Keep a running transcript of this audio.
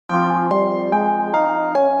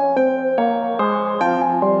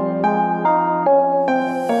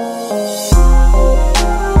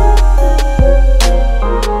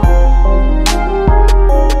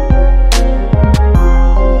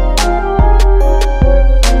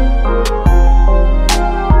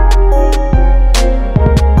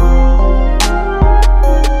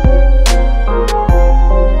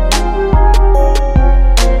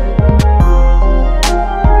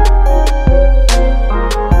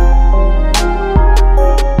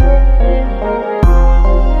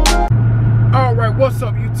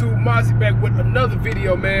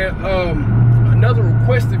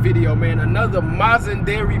another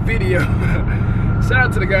Moddedcars video. Shout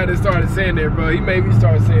out to the guy that started saying that, bro. He made me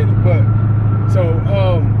start saying it. But so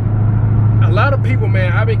a lot of people,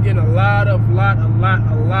 man, I've been getting a lot, man,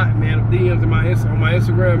 of DMs on my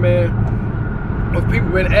Instagram, man, of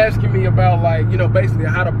people been asking me about, like, you know, basically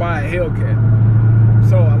how to buy a Hellcat.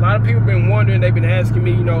 So a lot of people been wondering, they've been asking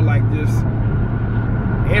me, you know, like just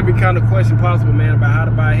every kind of question possible, man, about how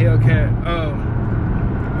to buy a Hellcat.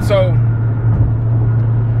 So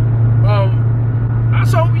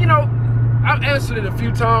you know, I've answered it a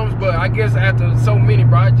few times, but I guess after so many,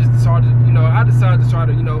 bro, I just decided, you know, I decided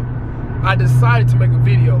to make a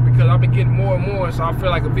video because I've been getting more and more, so I feel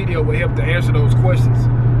like a video would help to answer those questions.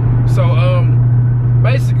 So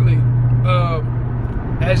basically,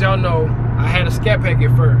 as y'all know, I had a scat pack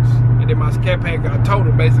at first, and then my scat pack got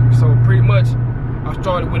totaled, basically. So pretty much, I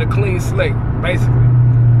started with a clean slate, basically.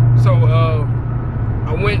 So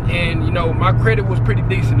I went and, you know, my credit was pretty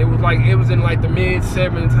decent. It was in like the mid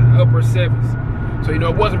 7s, upper 7s. So, you know,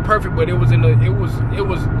 it wasn't perfect, but it was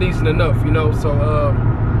decent enough, you know. So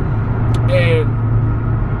and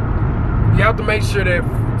you have to make sure that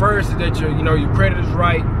first that your credit is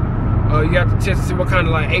right. You have to test to see what kind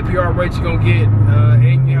of like APR rate you're gonna get,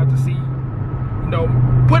 and you have to see, you know,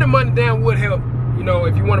 putting money down would help. You know,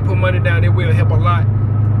 if you want to put money down, it will help a lot.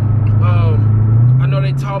 I know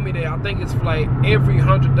they told me that I think it's like every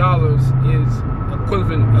 $100 is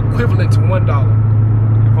equivalent to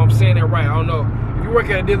 $1. If I'm saying that right, I don't know. If you work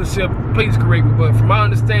at a dealership, please correct me. But from my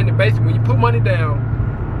understanding, basically, when you put money down,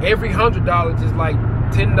 every $100 is like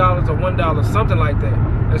 $10 or $1, something like that.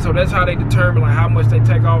 And so that's how they determine like how much they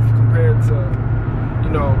take off compared to,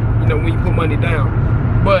 you know when you put money down.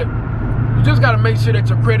 But you just gotta make sure that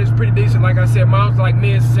your credit's pretty decent. Like I said, mine's like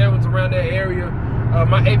mid 7s around that area.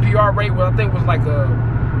 My APR rate was, I think, was like a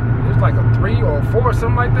 3 or 4 or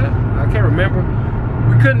something like that. I can't remember.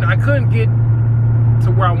 I couldn't get to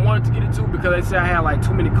where I wanted to get it to because they said I had like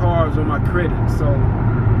too many cars on my credit. So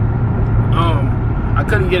I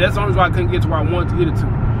couldn't get. That's the only reason I couldn't get to where I wanted to get it to.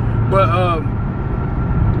 But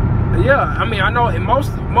yeah, I mean, I know in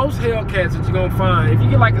most Hellcats that you're gonna find, if you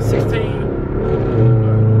get like a 16,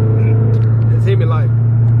 it's hit me like.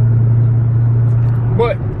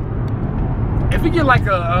 But if you get like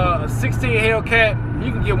a 16 Hellcat,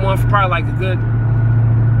 you can get one for probably like a good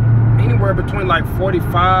anywhere between like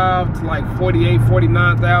 45 to like 48,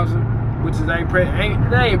 49,000, which is ain't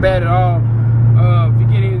bad at all. If you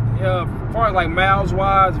get it, as far as like miles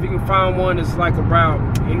wise, if you can find one that's like about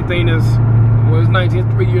anything that's, well, it's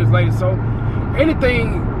 3 years later, so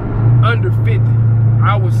anything under 50,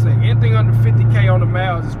 I would say anything under 50K on the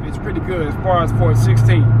miles is pretty good as far as for a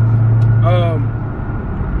 16.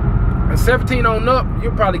 A 17 on up,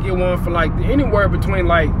 you'll probably get one for like anywhere between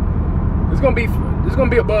like, it's gonna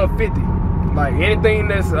be above 50. Like anything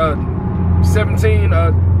that's 2017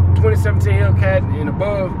 Hellcat and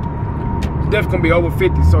above, it's definitely gonna be over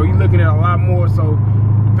 50. So you're looking at a lot more. So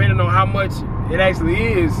depending on how much it actually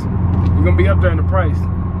is, you're gonna be up there in the price.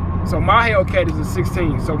 So my Hellcat is a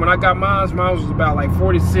 16. So when I got mine was about like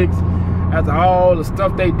 46. After all the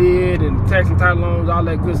stuff they did and the tax and title loans, all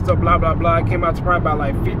that good stuff, blah blah blah, it came out to probably about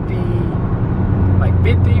like 50,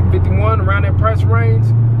 51, around that price range.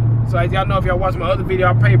 So as y'all know, if y'all watch my other video,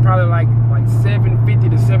 I paid probably like $750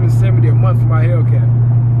 to $770 a month for my Hellcat,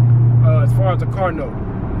 as far as the car note.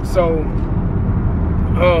 So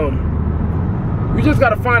you just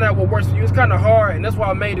gotta find out what works for you. It's kind of hard, and that's why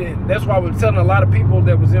I made it. That's why I was telling a lot of people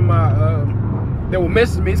that was in my that were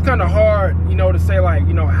messaging me. It's kind of hard, you know, to say like,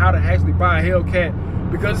 you know, how to actually buy a Hellcat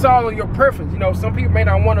because it's all on your preference. You know, some people may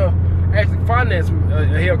not want to actually finance a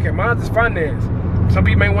Hellcat. Mine's is finance. Some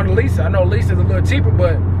people may want to lease it. I know lease is a little cheaper,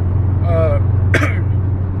 but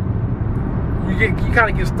you kind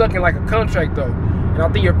of get stuck in like a contract though, and I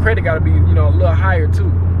think your credit got to be, you know, a little higher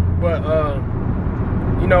too. But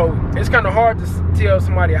you know, it's kind of hard to tell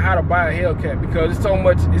somebody how to buy a Hellcat because it's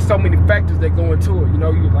so many factors that go into it. You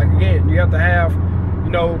know, you have to have,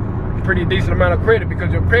 you know, pretty decent amount of credit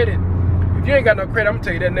because your credit, if you ain't got no credit, I'm gonna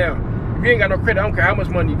tell you that now. If you ain't got no credit, I don't care how much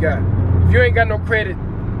money you got. If you ain't got no credit,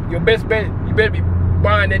 your best bet, you better be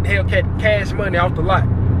buying that Hellcat cash money off the lot,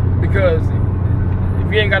 because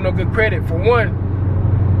if you ain't got no good credit, for one,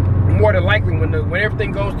 more than likely when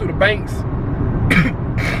everything goes through the banks,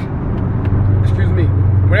 excuse me,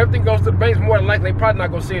 when everything goes to the banks, more than likely they probably not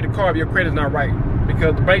gonna sell the car if your credit's not right,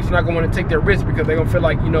 because the banks are not gonna want to take their risk because they're gonna feel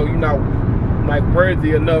like, you know, you're not like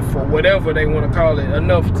worthy enough, or whatever they want to call it,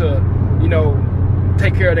 enough to, you know,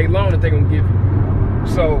 take care of their loan that they're gonna give you.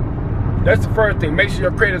 So that's the first thing. Make sure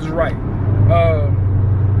your credit is right.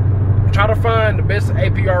 Try to find the best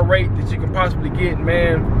APR rate that you can possibly get,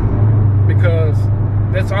 man, because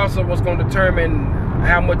that's also what's going to determine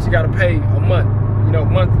how much you got to pay a month. You know,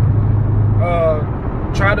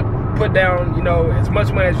 try to put down, you know, as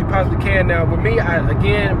much money as you possibly can. Now with me,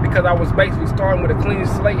 again, because I was basically starting with a clean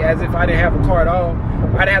slate, as if I didn't have a car at all,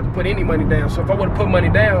 I didn't have to put any money down. So if I would have put money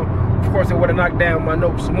down, of course it would have knocked down my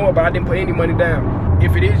notes some more, but I didn't put any money down.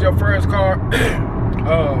 If it is your first car,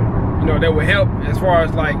 you know, that will help as far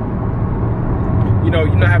as like, you know,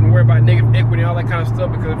 you're not having to worry about negative equity and all that kind of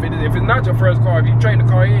stuff, because if it's not your first car, if you trade the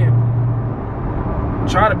car in,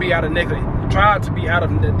 try to be out of negative,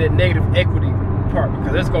 that negative equity part,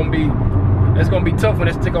 because it's gonna be tough when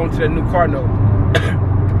they stick onto that new car note.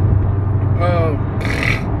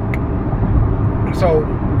 So,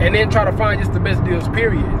 and then try to find just the best deals,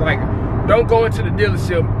 period. Like, don't go into the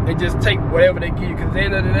dealership and just take whatever they give you, because at the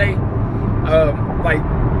end of the day, like,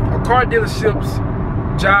 a car dealership's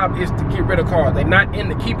job is to get rid of cars. They're not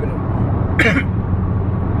into keeping them.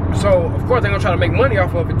 So of course they're gonna try to make money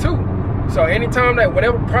off of it too. So anytime that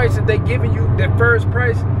whatever price that they giving you, that first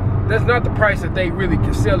price, that's not the price that they really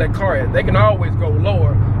can sell that car at. They can always go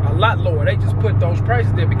lower, a lot lower. They just put those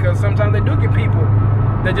prices there because sometimes they do get people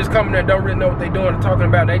that just come in there, don't really know what they're doing and talking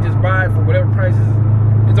about, and they just buy it for whatever prices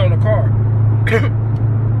is on the car.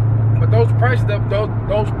 But those prices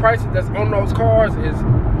that's on those cars is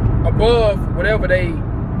above whatever they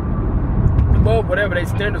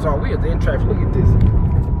standards are. We at the end traffic. Look at this.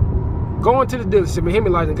 Going to the dealership and hit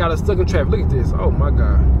me like they got us stuck in traffic. Look at this. Oh my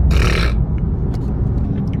God.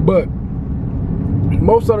 But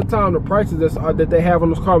most of the time, the prices that they have on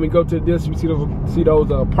those cars, when you go to the dealership, see those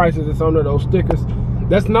prices that's under those stickers.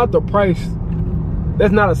 That's not the price.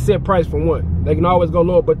 That's not a set price for one. They can always go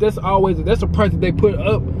lower, but that's a price that they put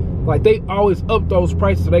up. Like, they always up those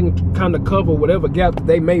prices so they can kind of cover whatever gap that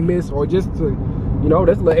they may miss, or just to, you know,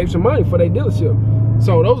 that's a little extra money for their dealership.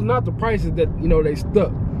 So those are not the prices that, you know, they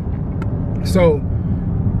stuck. So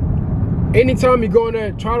anytime you go in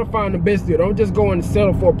there, try to find the best deal. Don't just go in and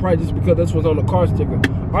settle for a price just because that's what's on the car sticker.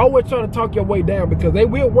 Always try to talk your way down, because they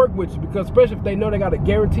will work with you, because especially if they know they got a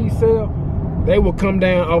guaranteed sale, they will come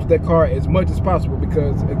down off that car as much as possible,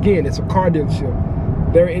 because again, it's a car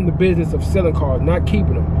dealership. They're in the business of selling cars, not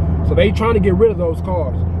keeping them. So they trying to get rid of those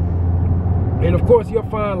cars. And of course you'll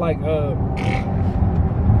find like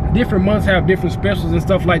different months have different specials and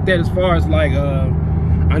stuff like that, as far as like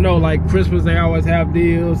I know like Christmas they always have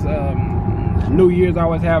deals, New Year's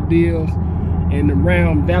always have deals, and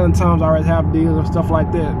around Valentine's always have deals and stuff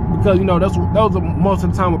like that, because you know those are most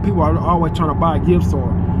of the time when people are always trying to buy gifts, or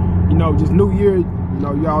you know, just New Year, you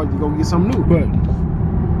know, you always gonna get something new. But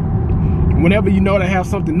whenever you know they have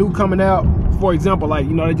something new coming out, for example, like,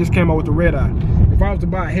 you know, they just came out with the red eye. If I was to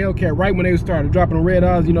buy a Hellcat right when they started dropping the red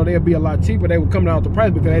eyes, you know, they'd be a lot cheaper. They would come down with the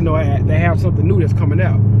price because they know they have something new that's coming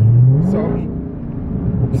out.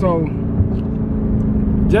 So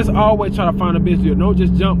just always try to find a best deal. Don't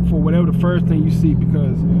just jump for whatever the first thing you see,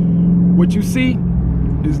 because what you see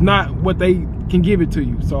is not what they can give it to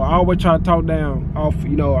you. So I always try to talk down off,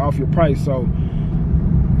 you know, off your price. So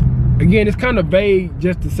again, it's kind of vague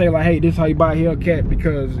just to say like, hey, this is how you buy a Hellcat,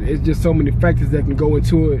 because it's just so many factors that can go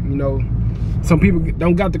into it. You know, some people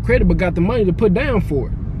don't got the credit but got the money to put down for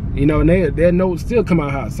it. You know, and their notes still come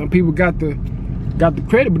out hot. Some people got the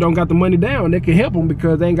credit but don't got the money down. They can help them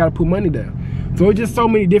because they ain't got to put money down. So it's just so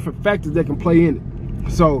many different factors that can play in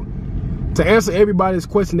it. So to answer everybody's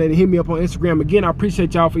question that hit me up on Instagram, again, I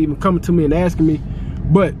appreciate y'all for even coming to me and asking me.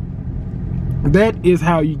 But that is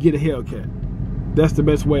how you get a Hellcat. That's the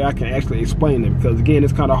best way I can actually explain it, because again,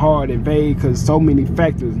 it's kind of hard and vague because so many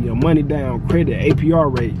factors, you know, money down, credit,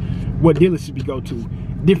 APR rate, what dealership you go to.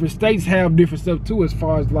 Different states have different stuff too, as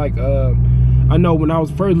far as like, I know when I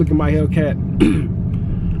was first looking at my Hellcat,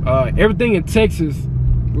 everything in Texas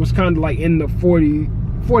was kind of like in the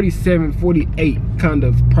 47, 48 kind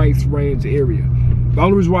of price range area. The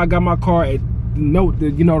only reason why I got my car at, note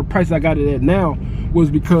that, you know, the price I got it at now was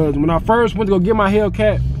because when I first went to go get my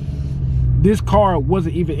Hellcat, this car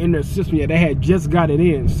wasn't even in their system yet. They had just got it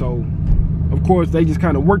in. So of course they just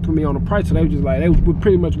kind of worked with me on the price. So they were just like, they were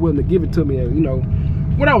pretty much willing to give it to me, and you know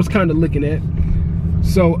what I was kind of looking at.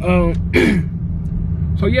 So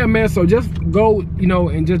so yeah, man, so just go, you know,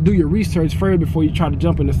 and just do your research first before you try to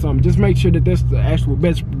jump into something. Just make sure that that's the actual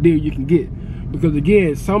best deal you can get, because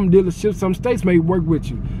again, some dealerships, some states may work with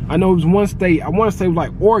you. I know it was one state, I want to say it was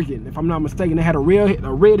like Oregon, if I'm not mistaken, they had a red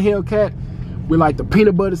Hellcat with like the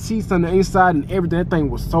peanut butter seats on the inside and everything. That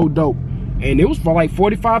thing was so dope, and it was for like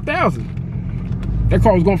 $45,000. That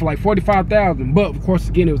car was going for like $45,000, but of course,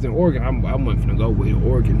 again, it was in Oregon. I wasn't gonna go with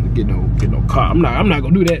Oregon to get no car. I'm not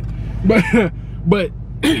gonna do that. But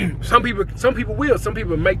some people will. Some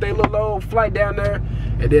people make their little old flight down there,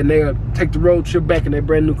 and then they'll take the road trip back in their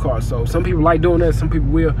brand new car. So some people like doing that. Some people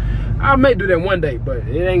will. I may do that one day, but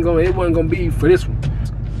it wasn't gonna be for this one.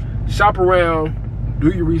 Shop around, do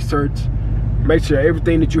your research. Make sure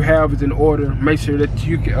everything that you have is in order. Make sure that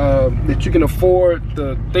you can afford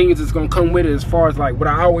the things that's gonna come with it. As far as like what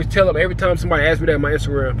I always tell them every time somebody asks me that on my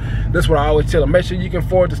Instagram, that's what I always tell them. Make sure you can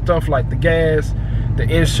afford the stuff like the gas, the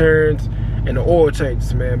insurance, and the oil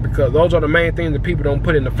changes, man. Because those are the main things that people don't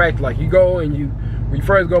put in the fact. Like you go and when you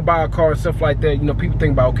first go buy a car and stuff like that, you know, people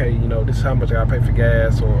think about, okay, you know, this is how much I gotta pay for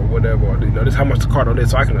gas or whatever, or, you know, this is how much the car on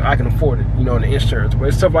this, so I can afford it, you know, and the insurance. But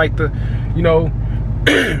it's stuff like the, you know,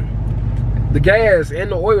 the gas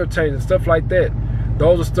and the oil change and stuff like that.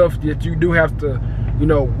 Those are stuff that you do have to, you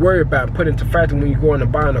know, worry about and put into factor when you go into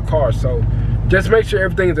buying a car. So just make sure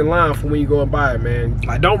everything's in line for when you go and buy it, man.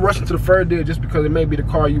 Like, don't rush into the first deal just because it may be the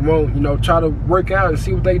car you want. You know, try to work out and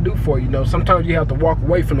see what they do for you. You know, sometimes you have to walk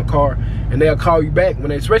away from the car and they'll call you back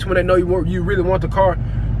especially when they know you really want the car.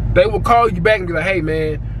 They will call you back and be like, hey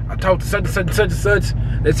man, I talked to such and such and such and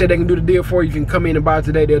such. They said they can do the deal for you. You can come in and buy it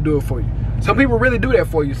today. They'll do it for you. Some people really do that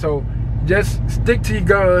for you. So just stick to your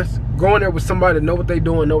guns. Go in there with somebody that know what they're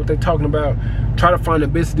doing, know what they're talking about. Try to find the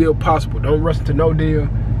best deal possible. Don't rush into no deal.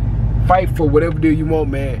 Fight for whatever deal you want,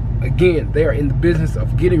 man. Again, they are in the business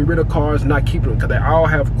of getting rid of cars, not keeping them, because they all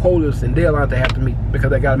have quotas and deadlines they have to meet because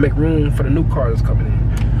they got to make room for the new car that's coming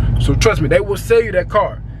in. So trust me, they will sell you that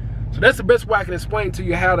car. So that's the best way I can explain to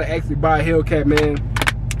you how to actually buy a Hellcat, man.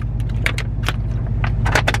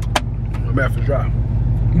 I'm out for drive.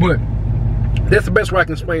 But that's the best way I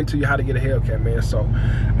can explain to you how to get a Hellcat, man. So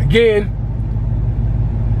again,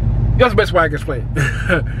 that's the best way I can explain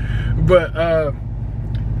it. But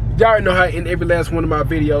y'all already know how in every last one of my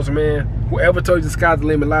videos, man, whoever told you the sky's the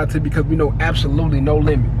limit lied to you, because we know absolutely no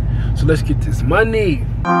limit. So let's get this money.